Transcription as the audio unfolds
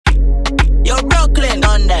Brooklyn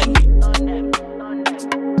on them.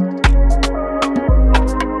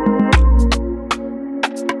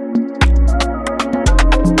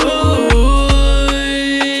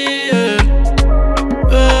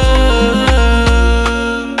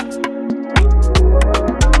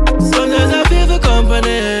 Sometimes I feel for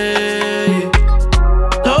company.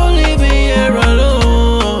 Don't leave me here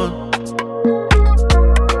alone.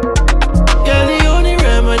 Girl, the only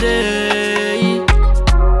remedy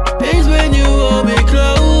is when you hold me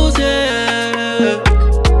close, yeah.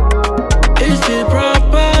 It's feel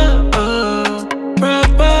proper,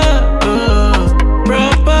 proper,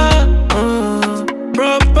 proper,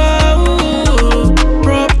 proper, ooh,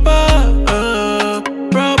 proper,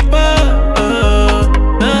 proper,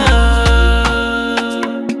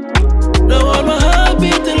 Now all my heart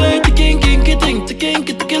beating like the king, king, king, king, king,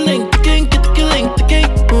 king, king, king, king, king,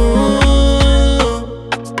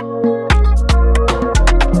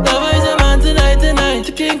 Love is a man tonight, tonight,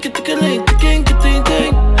 the king, king, king, king, king,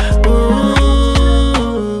 king,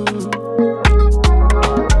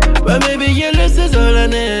 But maybe your list is all I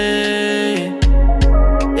need.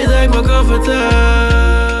 It's like my comforter.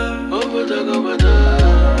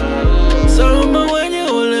 So when you're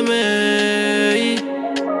holding me,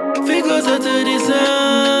 feel closer to the sun.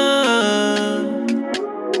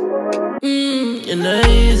 You're not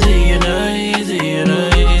easy, you're not easy, you're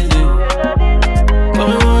not easy. Call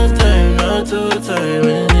me one time, not two times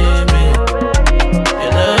when you need me.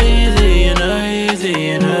 You're not easy, you're not easy,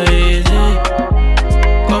 you're not easy.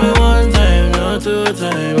 Call me one time, not two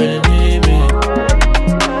times when you need me.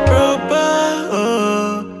 Proper,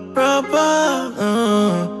 proper,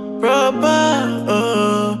 proper,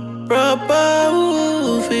 proper,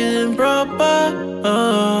 ooh, feeling proper,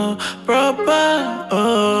 proper,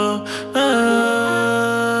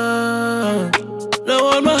 Now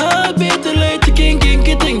all my heart beating like the king, king,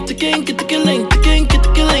 king, king, king, king, king, king, king,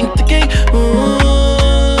 king,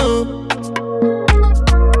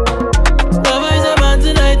 Love is a man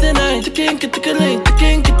tonight, tonight, the king, king, king,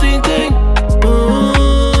 king, king, king,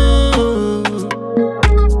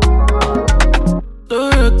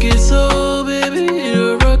 Don't rock it so, baby,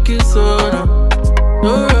 don't rock it so, no.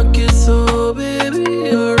 Don't rock it so, baby,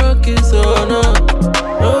 don't rock it so, no.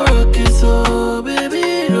 Don't rock it so,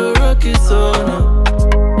 baby, don't rock it so, no.